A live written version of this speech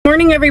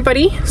morning,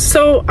 everybody.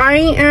 So I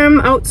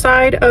am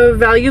outside of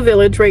Value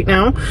Village right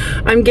now.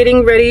 I'm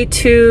getting ready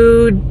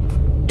to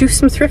do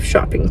some thrift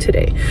shopping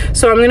today.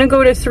 So I'm gonna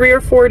go to 3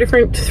 or 4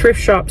 different thrift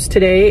shops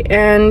today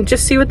and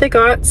just see what they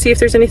got, see if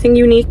there's anything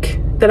unique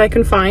that I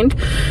can find.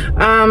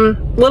 A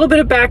little bit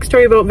of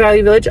backstory about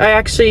Value Village. I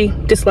actually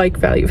dislike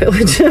Value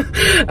Village.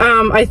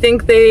 I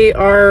think they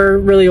are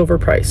really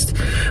overpriced,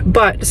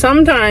 but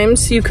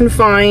sometimes you can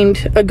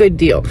find a good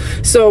deal.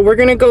 So we're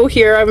gonna go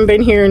here. I haven't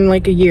been here in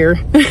like a year.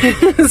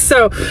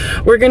 So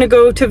we're gonna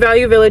go to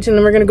Value Village and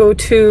then we're gonna go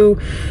to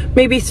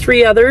maybe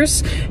 3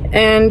 others.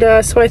 And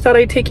so I thought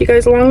I'd take you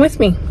guys along with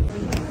me.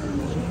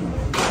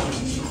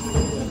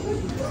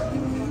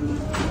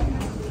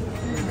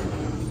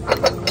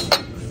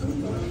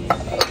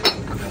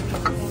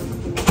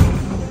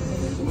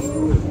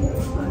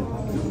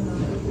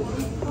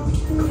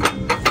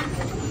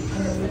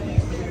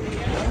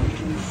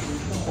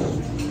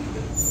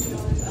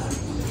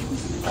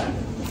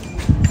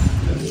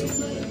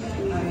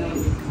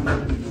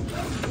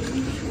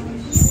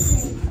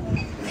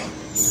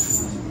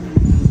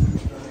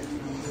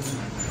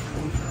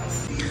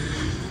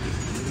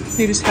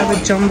 They just have a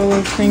jumble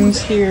of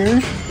things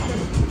here.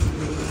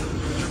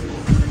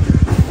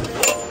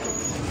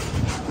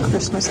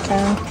 Christmas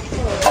can.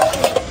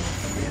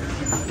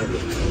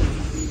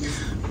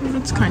 Oh,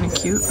 that's kind of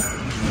cute.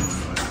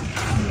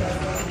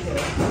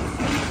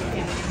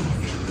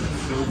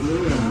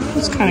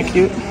 That's kind of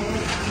cute.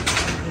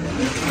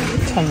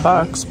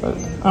 $10, but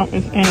oh,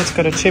 and it's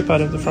got a chip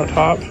out of the front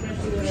top.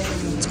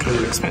 It's kind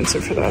of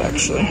expensive for that,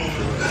 actually.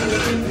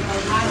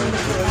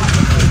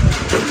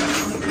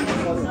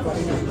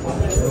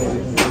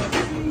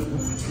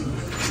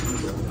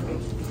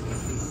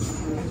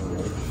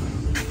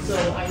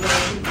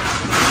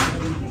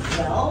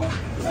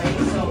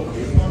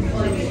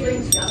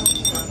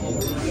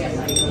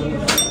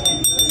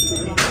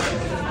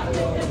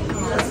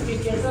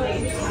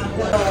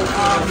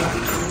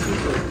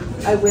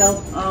 I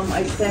will.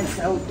 I sent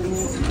out the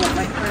news to what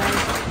my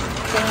friends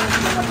saying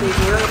and what they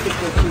were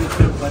because she was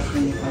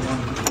requesting if I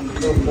wanted to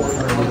go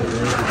forward.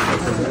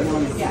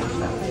 Yeah.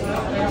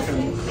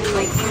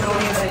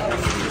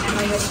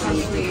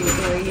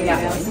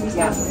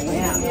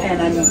 And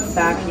I'm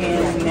back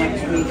in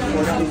next week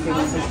for Tuesday,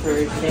 Wednesday,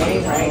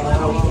 Thursday, right?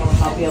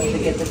 I'll be able to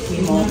get the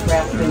team all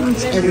prepped and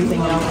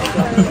everything else.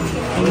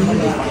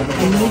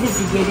 I needed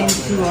to get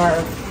into our...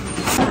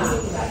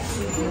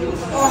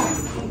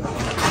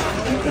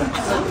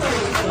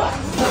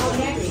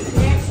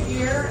 Next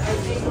year, I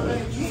think we're going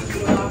to choose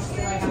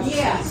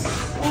yes.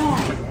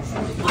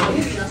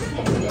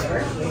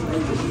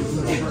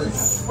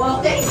 Well,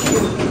 thank you.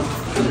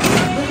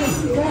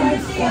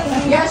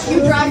 Yes, you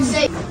drive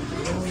safe.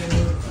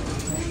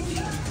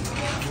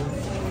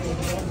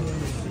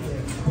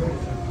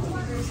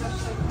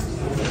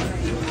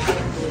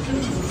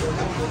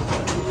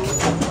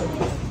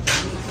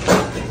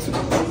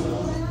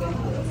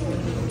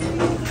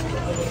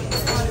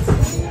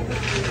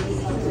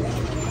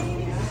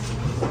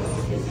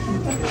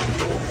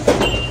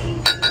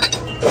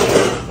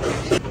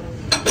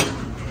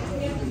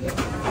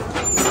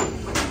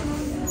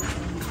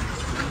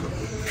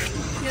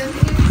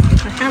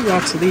 I have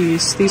lots of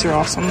these. These are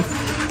awesome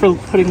for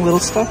putting little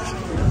stuff.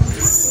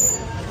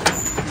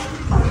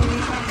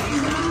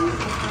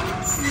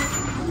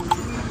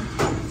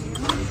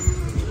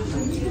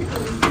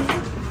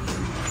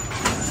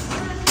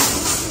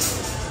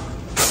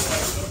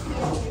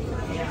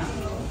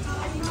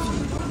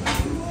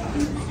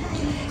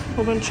 A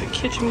whole bunch of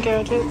kitchen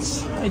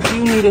gadgets. I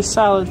do need a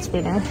salad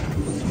spinner.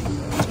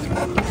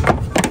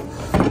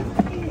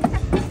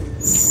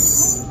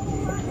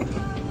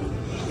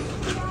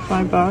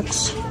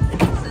 $5.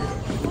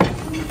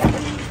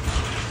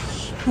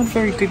 Not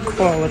very good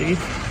quality.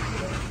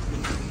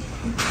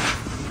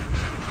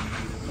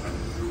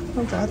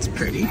 Oh, that's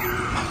pretty.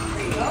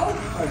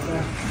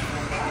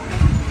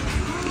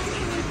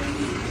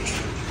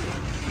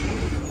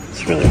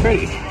 It's really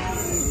pretty.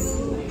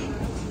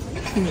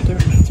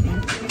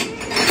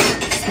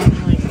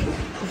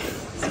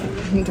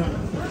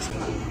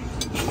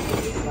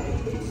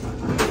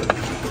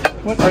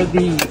 What are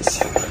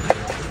these?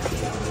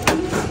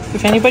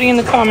 If anybody in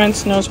the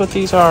comments knows what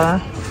these are,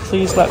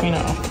 please let me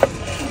know.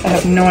 I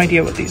have no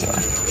idea what these are.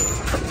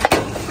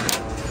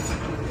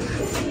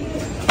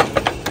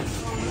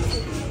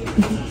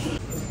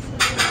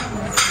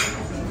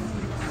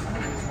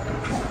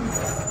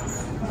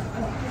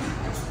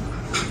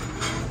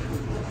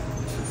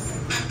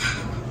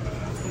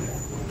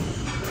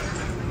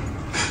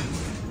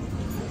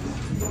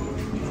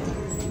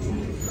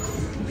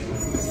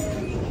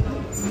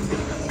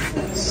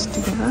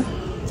 Steamer.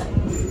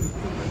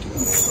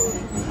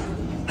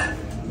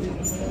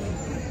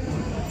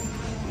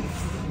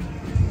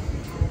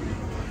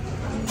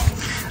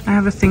 I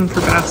have a thing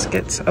for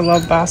baskets. I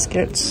love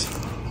baskets.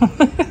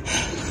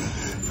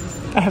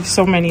 I have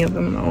so many of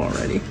them though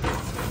already.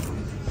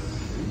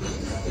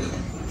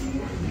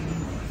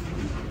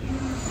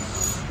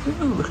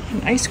 Ooh,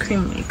 an ice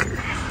cream maker.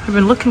 I've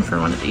been looking for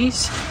one of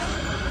these.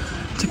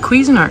 It's a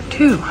Cuisinart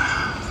too.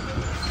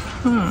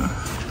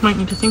 Might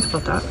need to think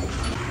about that.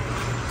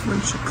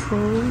 Bunch of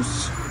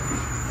clothes.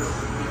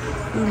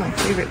 Oh, my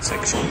favorite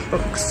section,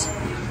 books.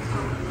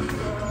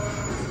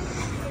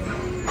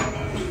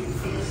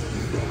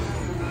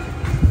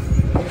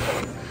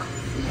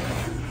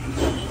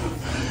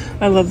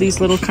 I love these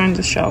little kinds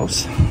of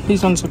shelves.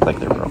 These ones look like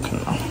they're broken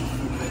though.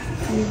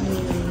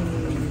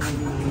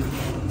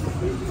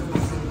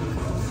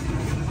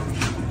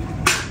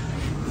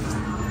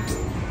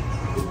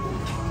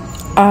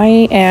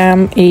 I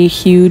am a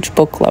huge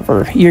book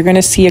lover. You're going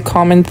to see a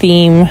common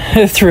theme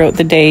throughout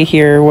the day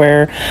here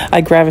where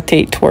I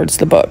gravitate towards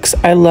the books.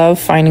 I love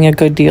finding a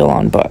good deal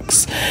on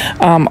books,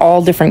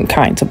 all different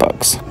kinds of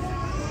books.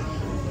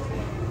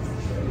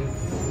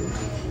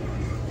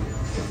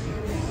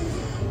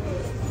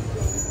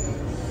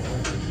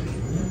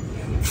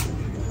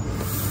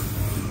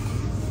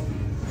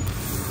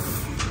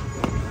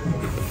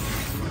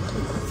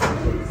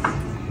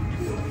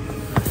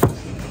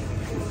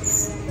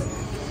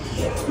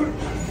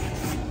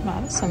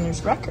 Madison,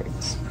 there's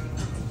records.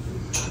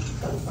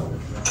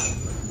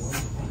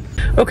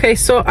 Okay,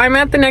 so I'm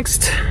at the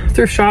next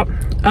thrift shop.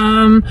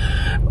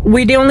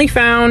 We only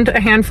found a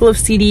handful of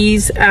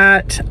CDs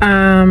at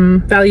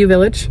Value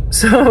Village,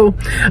 so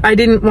I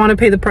didn't want to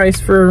pay the price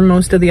for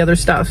most of the other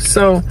stuff,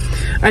 so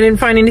I didn't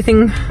find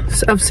anything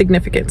of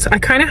significance. I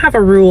kind of have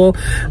a rule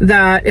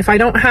that if I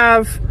don't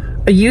have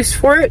a use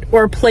for it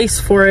or a place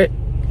for it,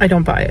 I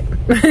don't buy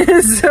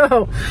it.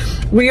 So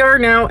we are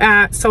now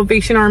at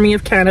Salvation Army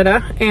of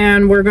Canada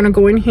and we're gonna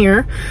go in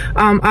here.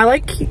 I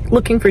like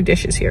looking for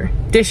dishes here.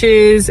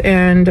 Dishes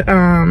and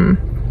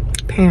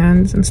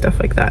pans and stuff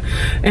like that.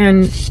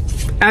 And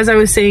as I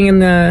was saying in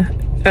the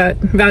at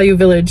Value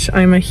Village,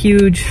 I'm a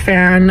huge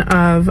fan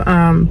of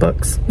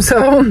books.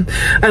 So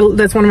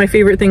that's one of my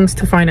favorite things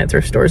to find at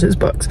thrift stores is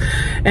books.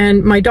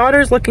 And my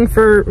daughter's looking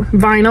for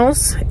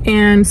vinyls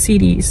and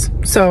CDs.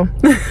 So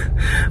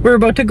we're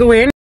about to go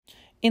in.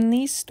 In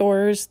these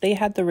stores, they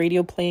had the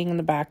radio playing in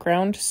the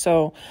background,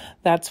 so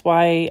that's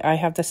why I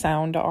have the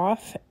sound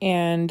off.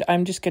 And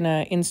I'm just going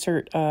to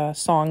insert a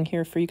song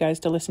here for you guys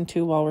to listen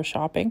to while we're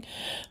shopping.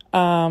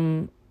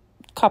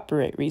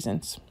 Copyright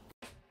reasons.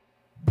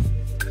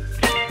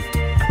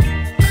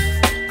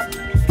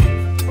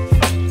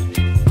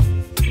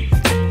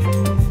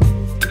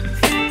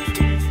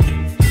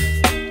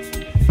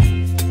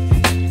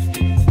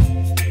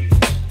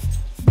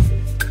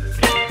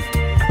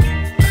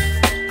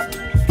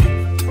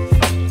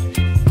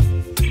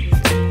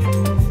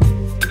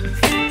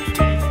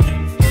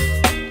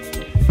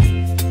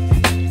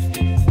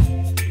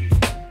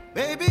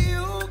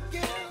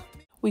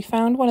 We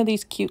found one of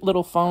these cute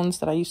little phones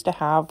that I used to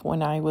have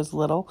when I was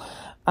little.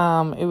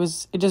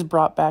 It just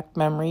brought back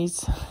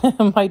memories.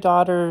 My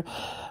daughter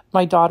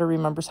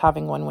remembers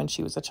having one when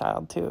she was a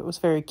child too. It was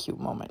a very cute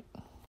moment.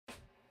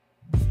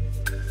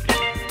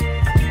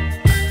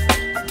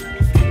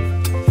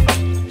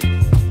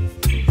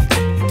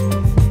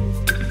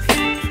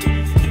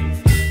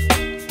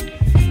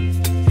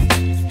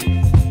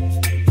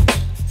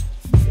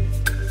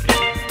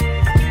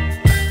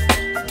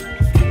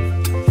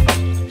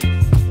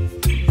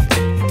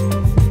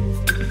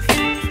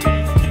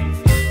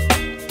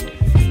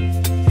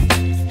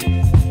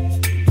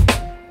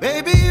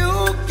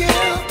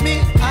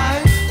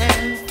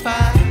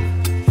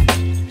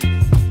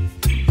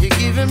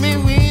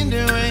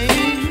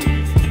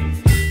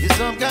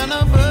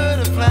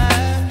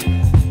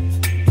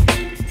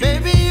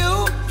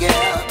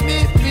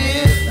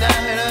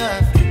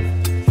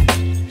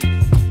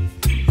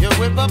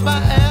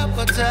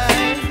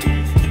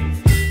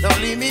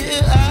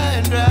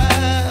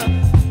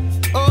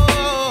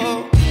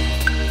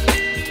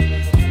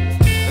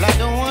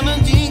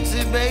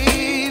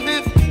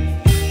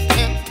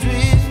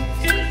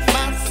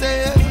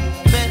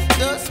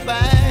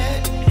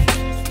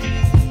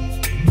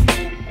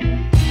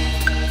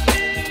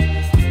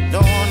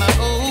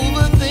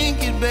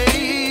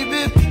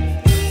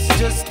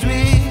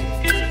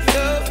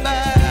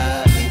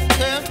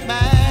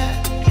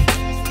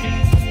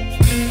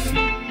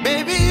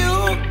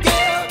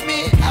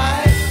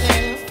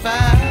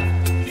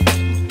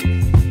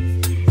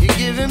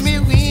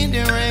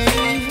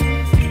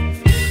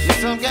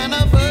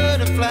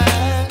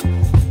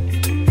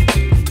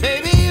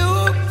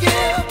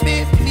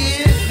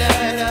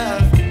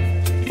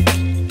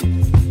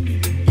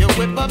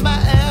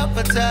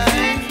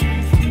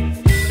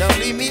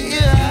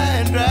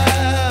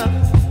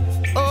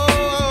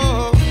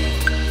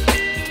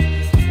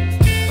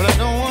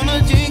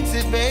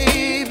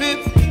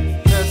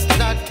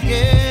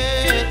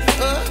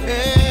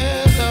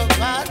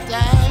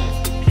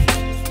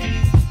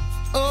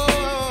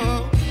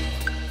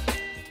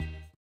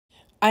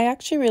 I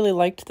actually really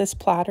liked this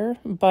platter,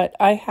 but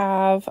I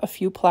have a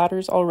few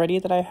platters already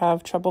that I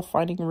have trouble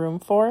finding room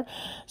for.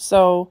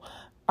 So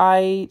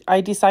I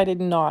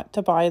decided not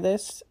to buy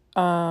this,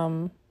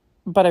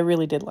 but I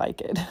really did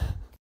like it.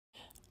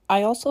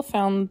 I also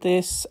found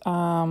this,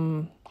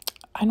 I'm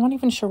not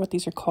even sure what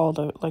these are called,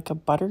 like a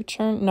butter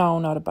churn? No,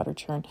 not a butter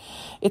churn.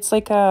 It's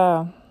like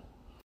a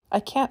I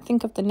can't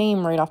think of the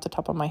name right off the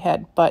top of my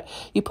head, but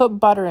you put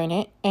butter in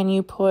it and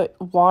you put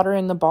water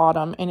in the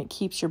bottom and it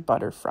keeps your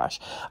butter fresh.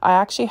 I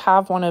actually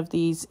have one of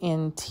these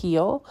in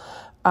teal.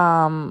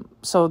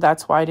 So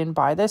that's why I didn't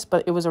buy this,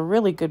 but it was a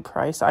really good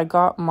price. I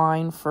got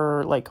mine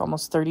for like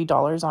almost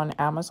 $30 on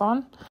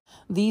Amazon.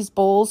 These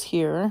bowls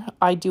here,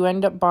 I do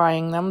end up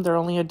buying them. They're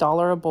only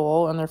 $1 a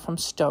bowl and they're from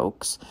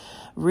Stokes.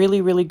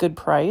 Really, really good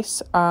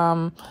price.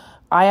 I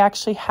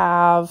actually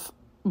have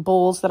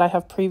bowls that I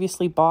have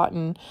previously bought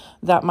and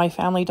that my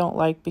family don't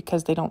like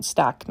because they don't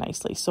stack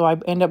nicely. So I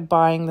end up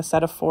buying the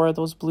set of 4 of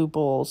those blue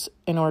bowls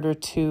in order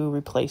to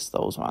replace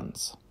those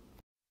ones.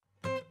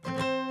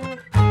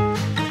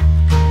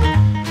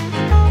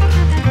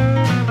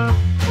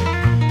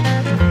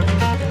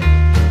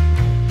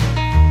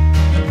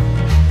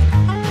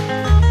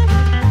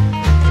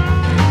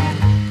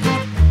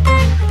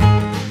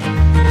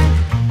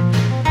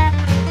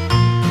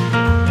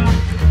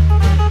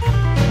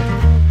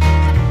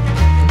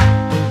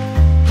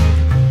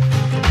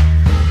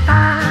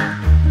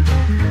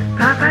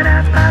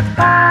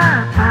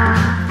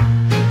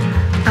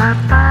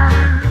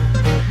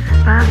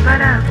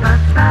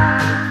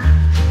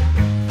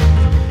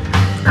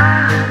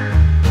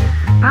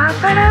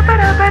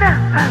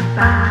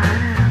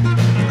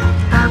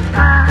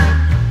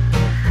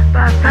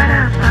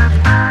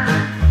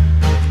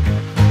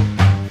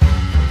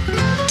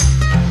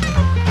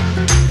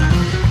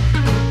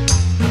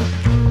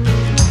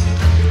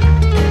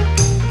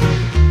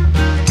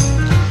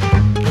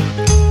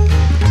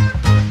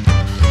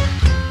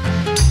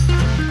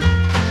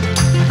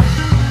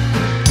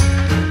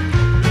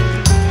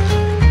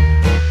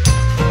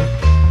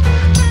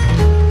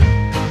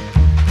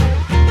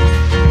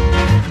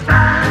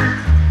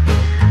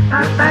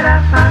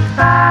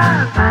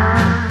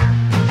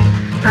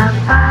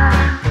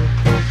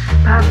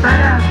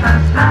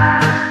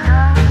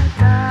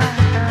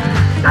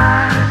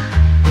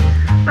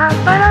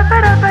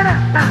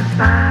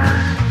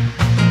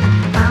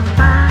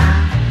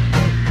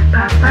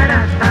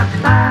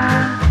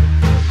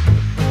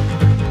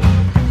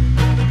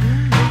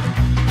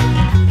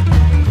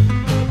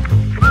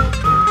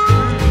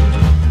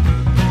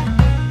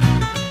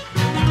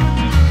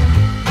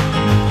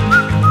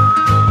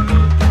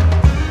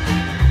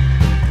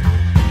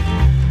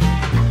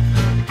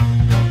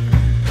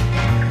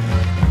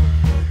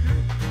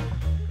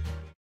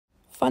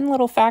 Fun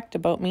little fact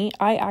about me,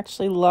 I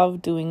actually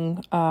love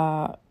doing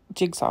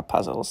jigsaw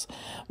puzzles,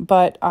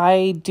 but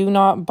I do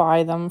not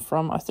buy them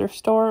from a thrift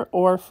store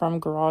or from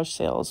garage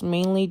sales,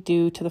 mainly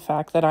due to the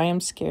fact that I am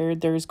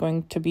scared there's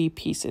going to be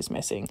pieces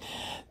missing.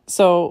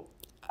 So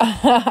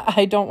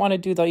I don't want to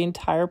do the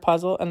entire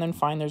puzzle and then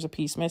find there's a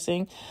piece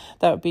missing.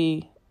 That would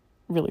be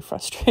really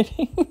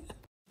frustrating.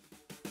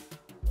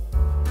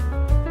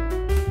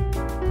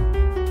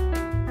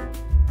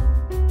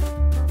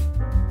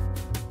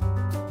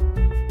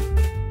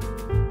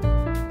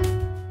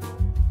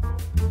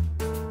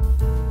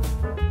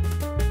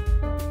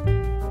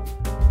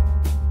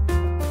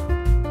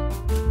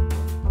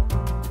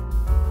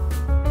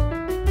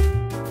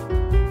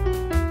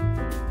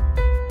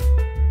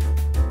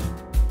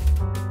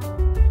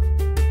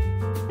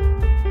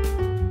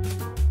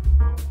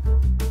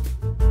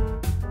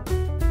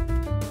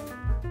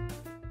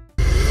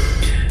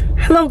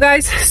 Hello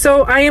guys,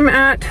 so I am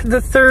at the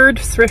 3rd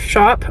thrift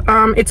shop.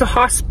 It's a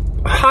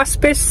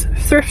hospice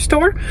thrift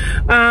store.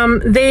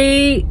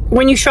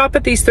 When you shop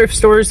at these thrift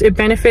stores, it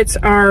benefits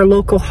our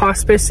local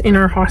hospice in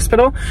our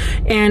hospital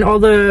and all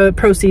the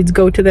proceeds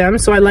go to them.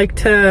 So I like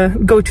to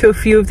go to a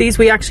few of these.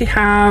 We actually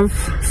have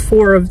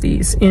 4 of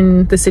these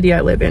in the city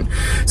I live in.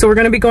 So we're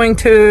going to be going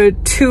to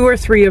 2 or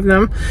 3 of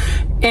them.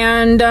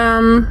 And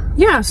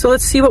yeah, so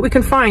let's see what we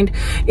can find.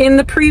 In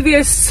the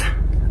previous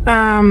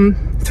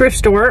thrift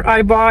store,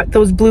 I bought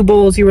those blue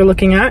bowls you were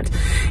looking at,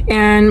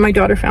 and my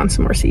daughter found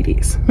some more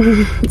CDs.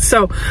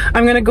 So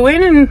I'm gonna go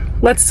in and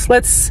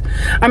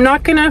I'm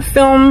not gonna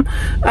film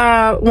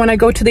when I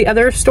go to the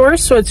other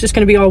stores, so it's just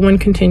gonna be all one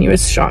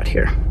continuous shot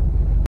here.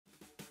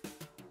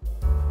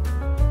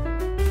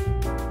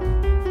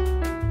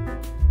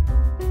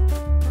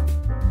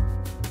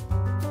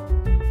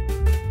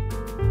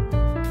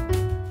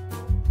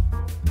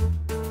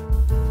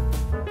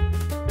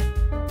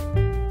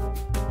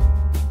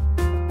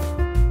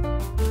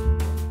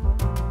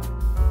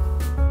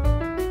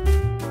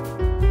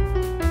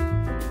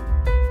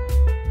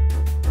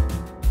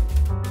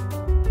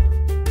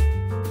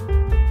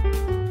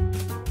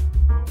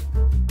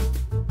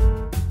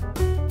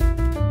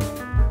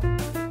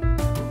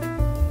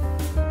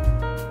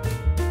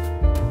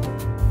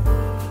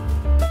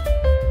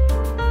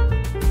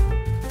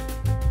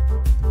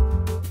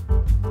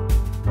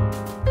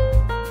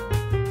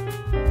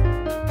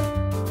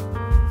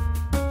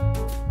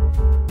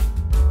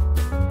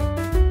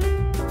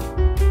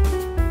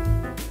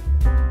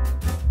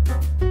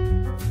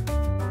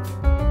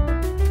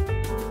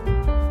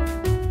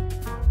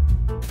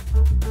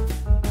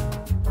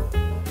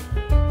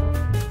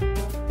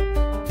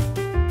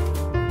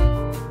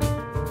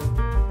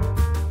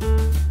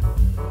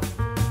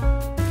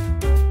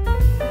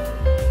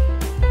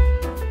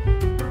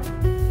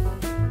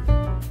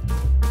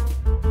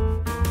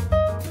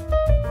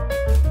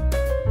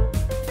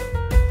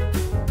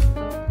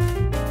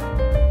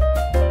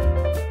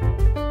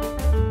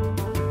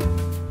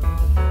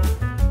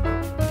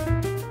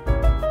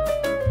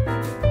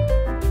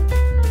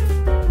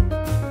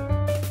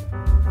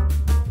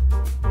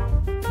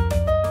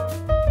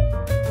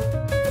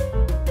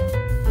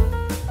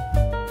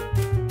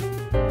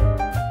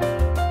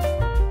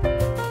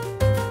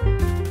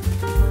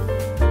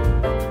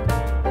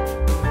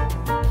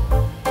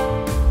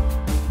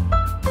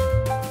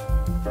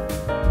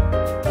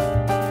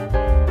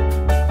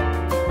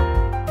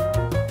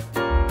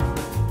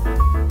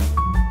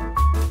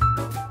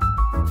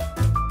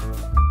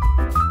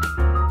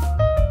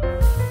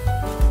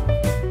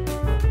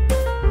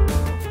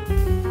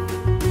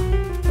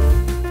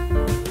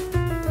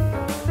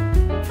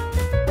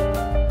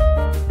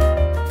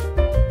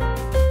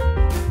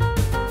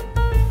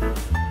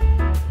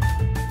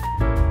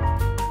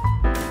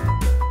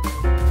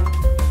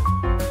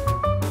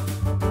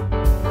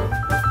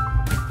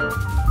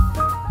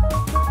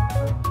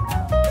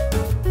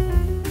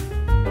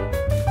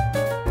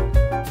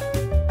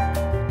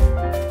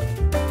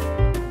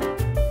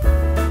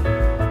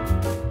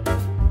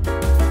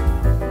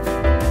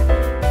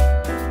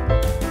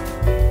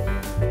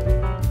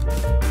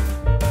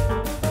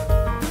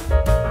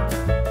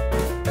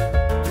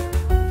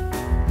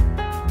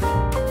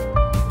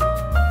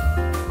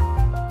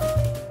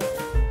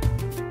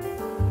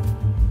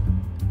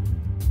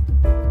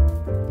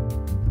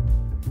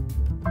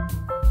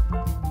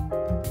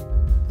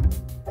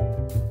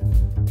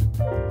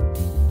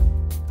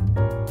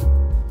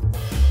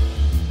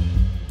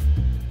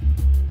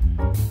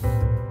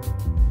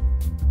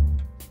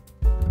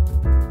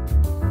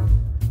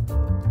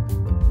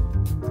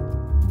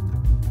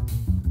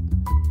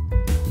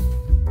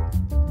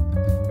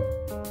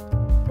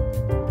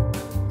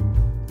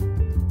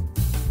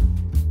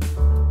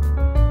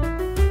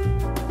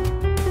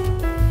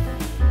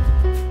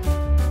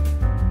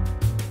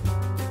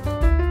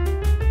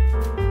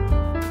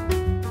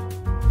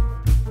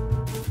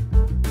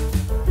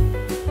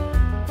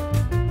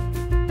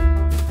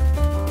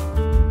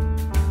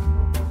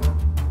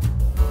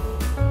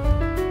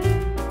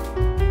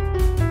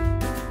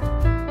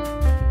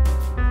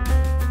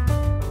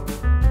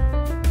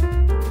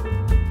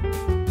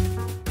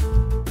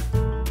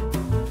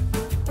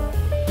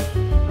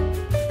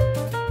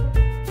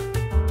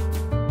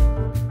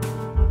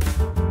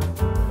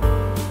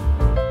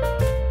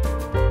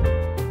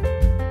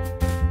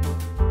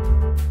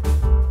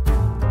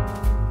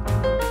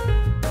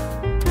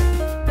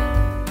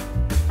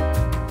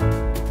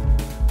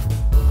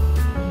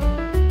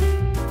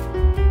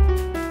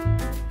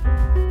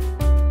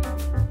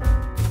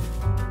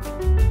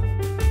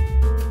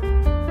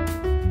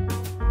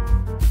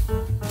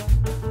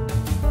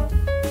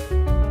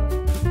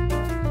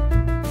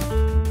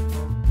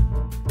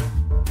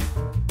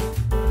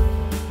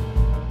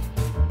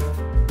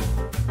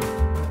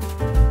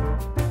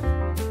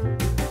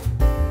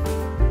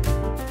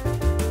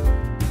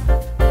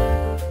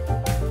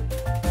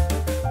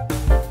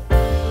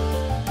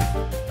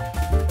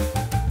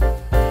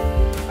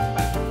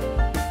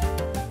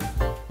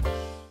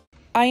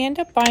 I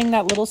ended up buying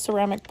that little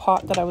ceramic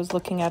pot that I was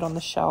looking at on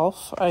the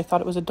shelf. I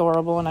thought it was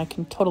adorable and I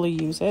can totally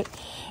use it.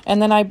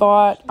 And then I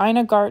bought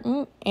Ina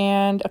Garten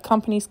and A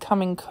Company's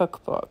Coming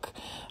cookbook.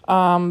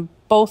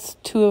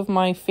 Both two of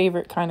my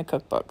favorite kind of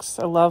cookbooks.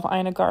 I love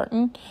Ina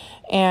Garten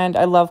and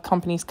I love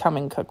Company's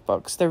Coming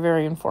cookbooks. They're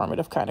very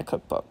informative kind of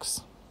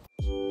cookbooks.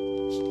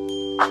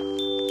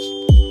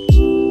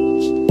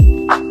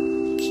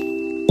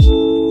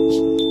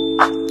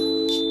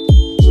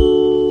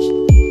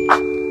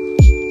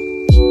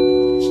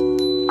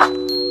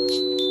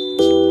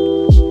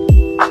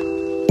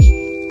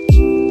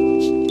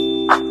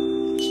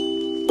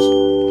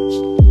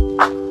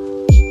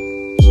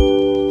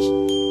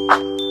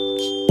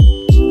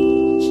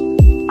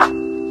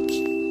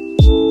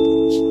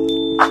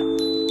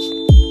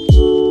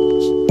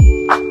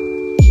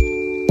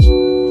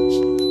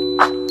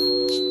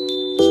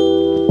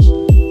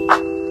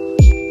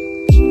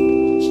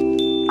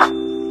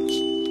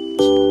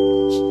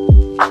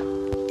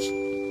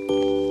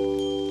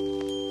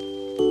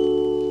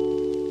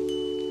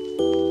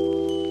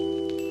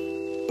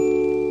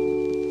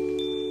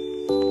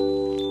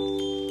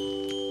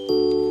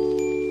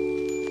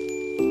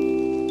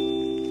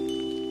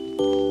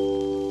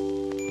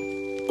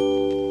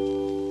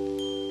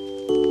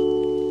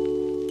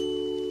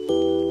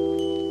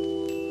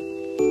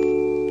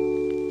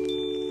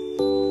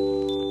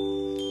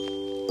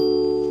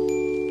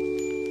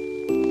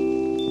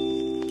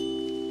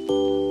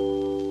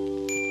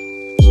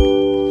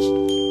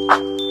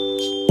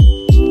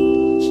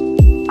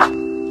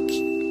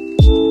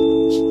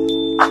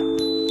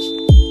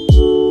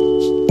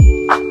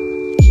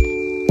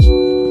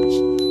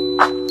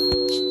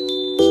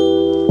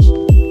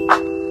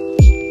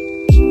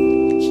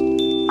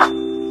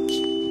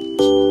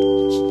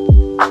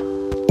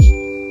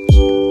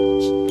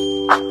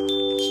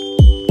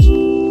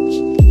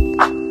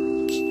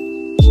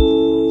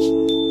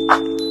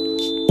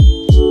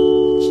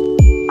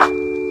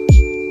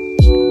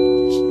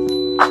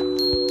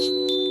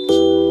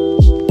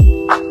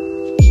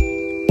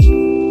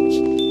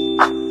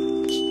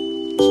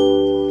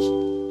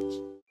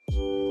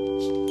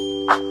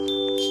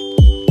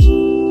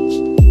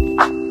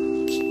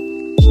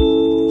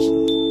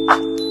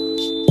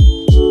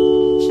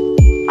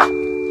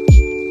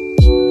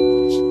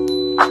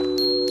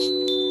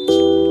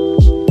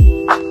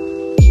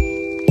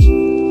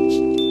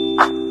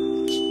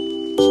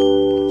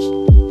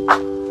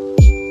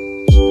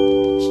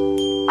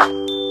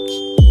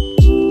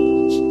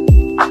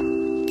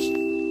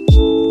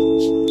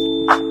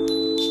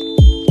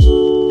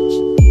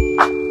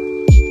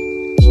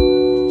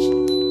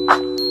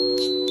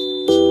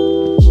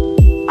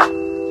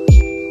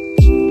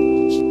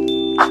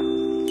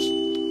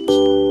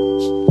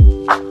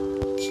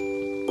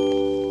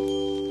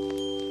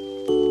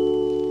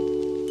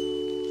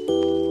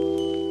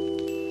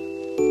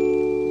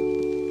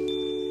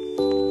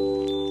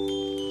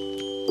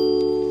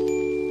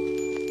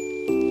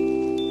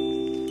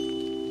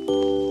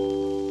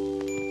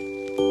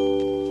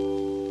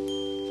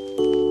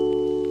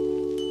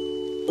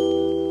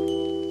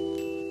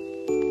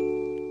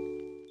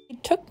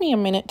 Took me a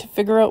minute to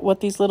figure out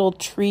what these little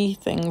tree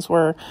things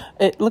were.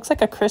 It looks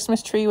like a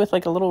Christmas tree with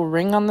like a little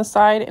ring on the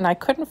side, and I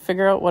couldn't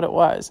figure out what it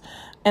was.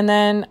 And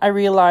then I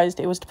realized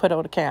it was to put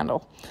out a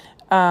candle.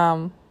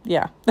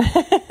 Yeah.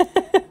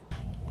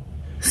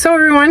 So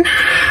everyone,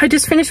 I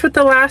just finished with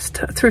the last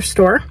thrift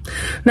store.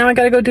 Now I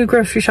gotta go do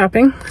grocery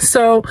shopping.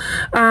 So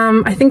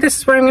I think this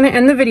is where I'm gonna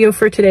end the video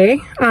for today.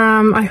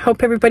 I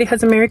hope everybody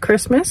has a Merry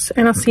Christmas,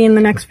 and I'll see you in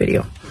the next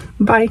video.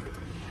 Bye.